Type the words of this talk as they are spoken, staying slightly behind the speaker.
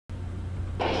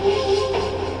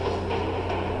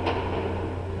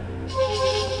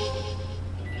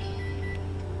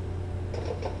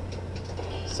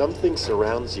Something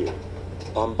surrounds you,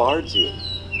 bombards you,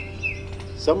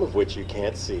 some of which you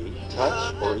can't see,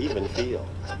 touch, or even feel.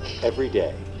 Every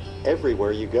day,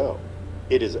 everywhere you go.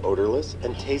 It is odorless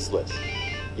and tasteless,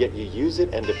 yet you use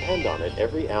it and depend on it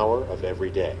every hour of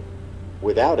every day.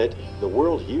 Without it, the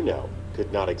world you know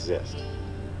could not exist.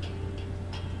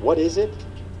 What is it?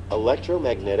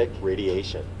 Electromagnetic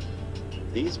radiation.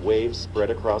 These waves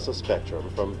spread across a spectrum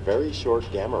from very short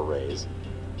gamma rays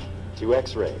to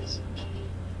X-rays,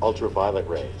 ultraviolet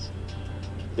rays,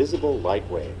 visible light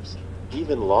waves,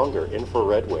 even longer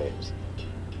infrared waves,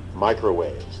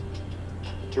 microwaves,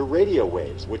 to radio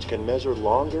waves which can measure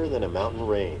longer than a mountain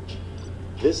range.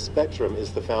 This spectrum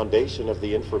is the foundation of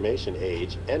the information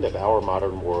age and of our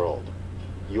modern world.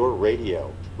 Your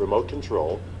radio, remote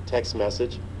control, text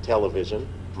message, television,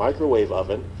 microwave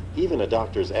oven, even a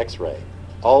doctor's X-ray,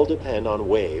 all depend on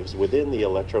waves within the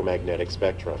electromagnetic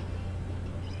spectrum.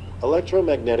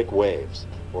 Electromagnetic waves,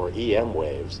 or EM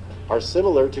waves, are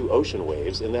similar to ocean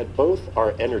waves in that both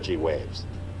are energy waves.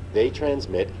 They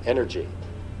transmit energy.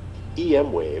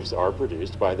 EM waves are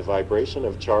produced by the vibration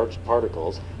of charged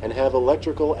particles and have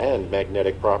electrical and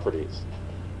magnetic properties.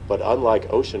 But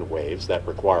unlike ocean waves that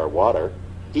require water,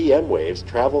 EM waves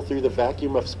travel through the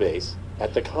vacuum of space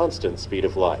at the constant speed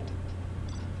of light.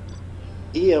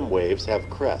 EM waves have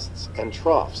crests and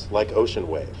troughs like ocean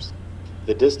waves.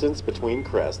 The distance between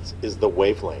crests is the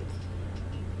wavelength.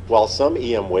 While some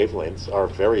EM wavelengths are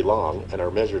very long and are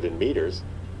measured in meters,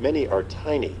 many are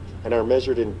tiny and are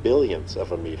measured in billionths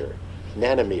of a meter,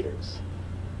 nanometers.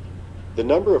 The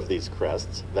number of these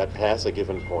crests that pass a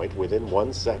given point within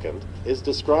 1 second is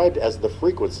described as the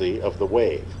frequency of the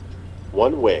wave.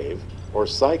 One wave, or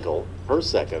cycle, per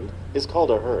second is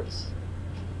called a hertz.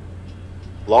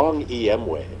 Long EM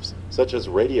waves, such as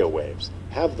radio waves,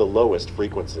 have the lowest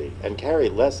frequency and carry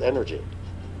less energy.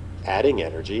 Adding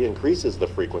energy increases the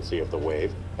frequency of the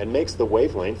wave and makes the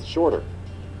wavelength shorter.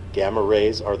 Gamma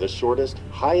rays are the shortest,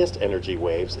 highest energy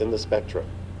waves in the spectrum.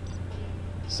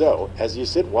 So, as you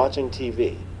sit watching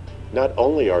TV, not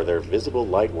only are there visible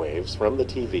light waves from the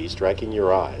TV striking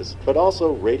your eyes, but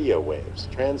also radio waves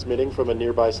transmitting from a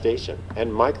nearby station,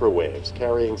 and microwaves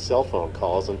carrying cell phone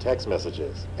calls and text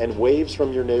messages, and waves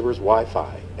from your neighbor's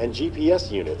Wi-Fi, and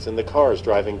GPS units in the cars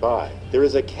driving by. There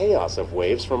is a chaos of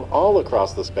waves from all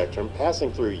across the spectrum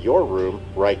passing through your room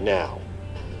right now.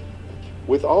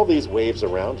 With all these waves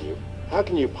around you, how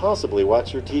can you possibly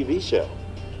watch your TV show?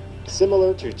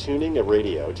 Similar to tuning a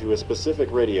radio to a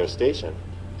specific radio station,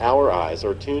 our eyes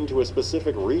are tuned to a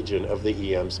specific region of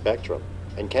the EM spectrum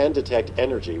and can detect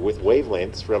energy with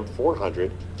wavelengths from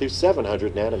 400 to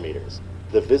 700 nanometers,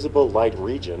 the visible light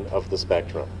region of the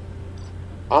spectrum.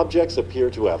 Objects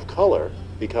appear to have color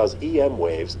because EM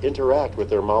waves interact with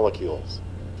their molecules.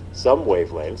 Some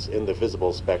wavelengths in the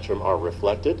visible spectrum are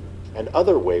reflected and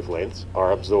other wavelengths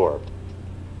are absorbed.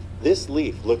 This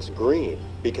leaf looks green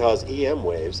because EM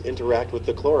waves interact with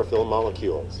the chlorophyll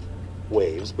molecules.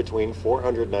 Waves between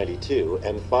 492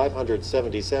 and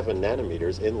 577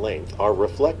 nanometers in length are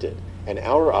reflected, and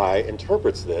our eye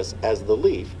interprets this as the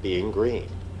leaf being green.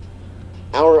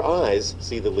 Our eyes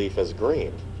see the leaf as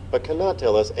green, but cannot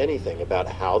tell us anything about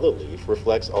how the leaf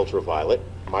reflects ultraviolet,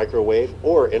 microwave,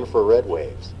 or infrared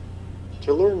waves.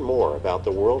 To learn more about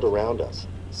the world around us,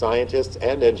 scientists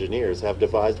and engineers have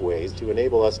devised ways to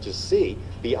enable us to see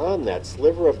beyond that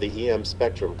sliver of the EM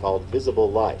spectrum called visible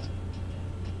light.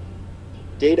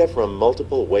 Data from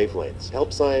multiple wavelengths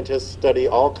help scientists study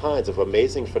all kinds of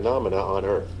amazing phenomena on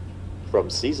Earth,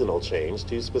 from seasonal change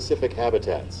to specific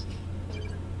habitats.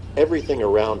 Everything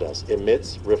around us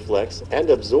emits, reflects,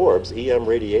 and absorbs EM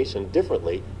radiation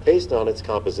differently based on its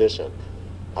composition.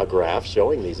 A graph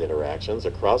showing these interactions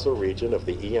across a region of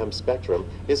the EM spectrum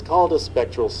is called a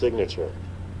spectral signature.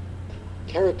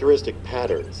 Characteristic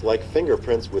patterns, like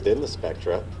fingerprints within the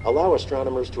spectra, allow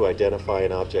astronomers to identify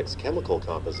an object's chemical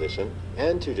composition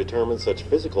and to determine such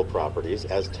physical properties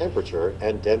as temperature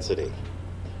and density.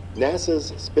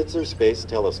 NASA's Spitzer Space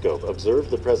Telescope observed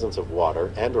the presence of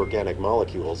water and organic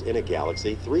molecules in a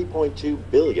galaxy 3.2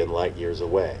 billion light-years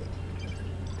away.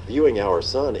 Viewing our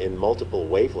sun in multiple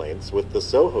wavelengths with the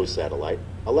SOHO satellite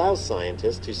allows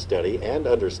scientists to study and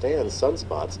understand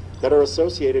sunspots that are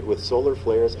associated with solar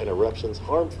flares and eruptions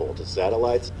harmful to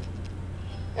satellites,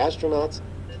 astronauts,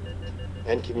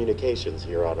 and communications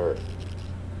here on Earth.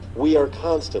 We are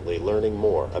constantly learning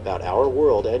more about our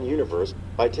world and universe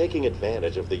by taking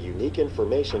advantage of the unique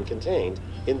information contained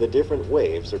in the different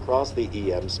waves across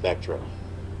the EM spectrum.